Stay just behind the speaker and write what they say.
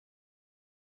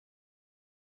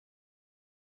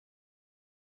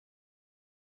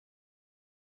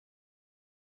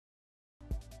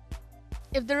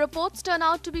If the reports turn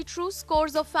out to be true,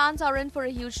 scores of fans are in for a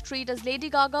huge treat as Lady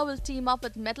Gaga will team up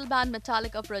with metal band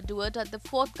Metallica for a duet at the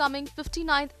forthcoming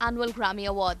 59th Annual Grammy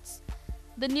Awards.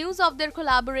 The news of their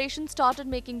collaboration started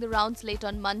making the rounds late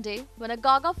on Monday when a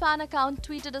Gaga fan account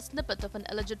tweeted a snippet of an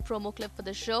alleged promo clip for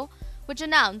the show, which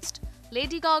announced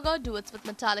Lady Gaga duets with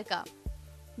Metallica.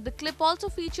 The clip also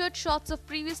featured shots of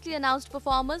previously announced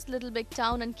performers Little Big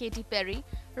Town and Katy,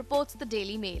 reports the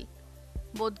Daily Mail.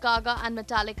 Both Gaga and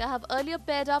Metallica have earlier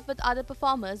paired up with other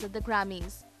performers at the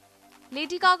Grammys.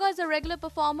 Lady Gaga is a regular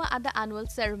performer at the annual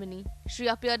ceremony. She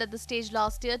appeared at the stage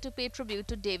last year to pay tribute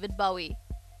to David Bowie.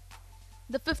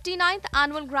 The 59th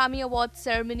Annual Grammy Awards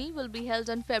ceremony will be held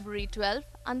on February 12,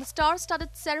 and the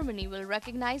star-studded ceremony will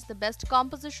recognize the best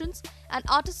compositions and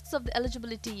artists of the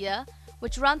eligibility year,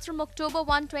 which runs from October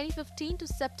 1, 2015 to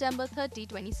September 30,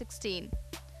 2016.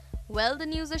 Well, the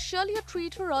news is surely a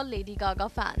treat for all Lady Gaga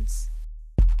fans.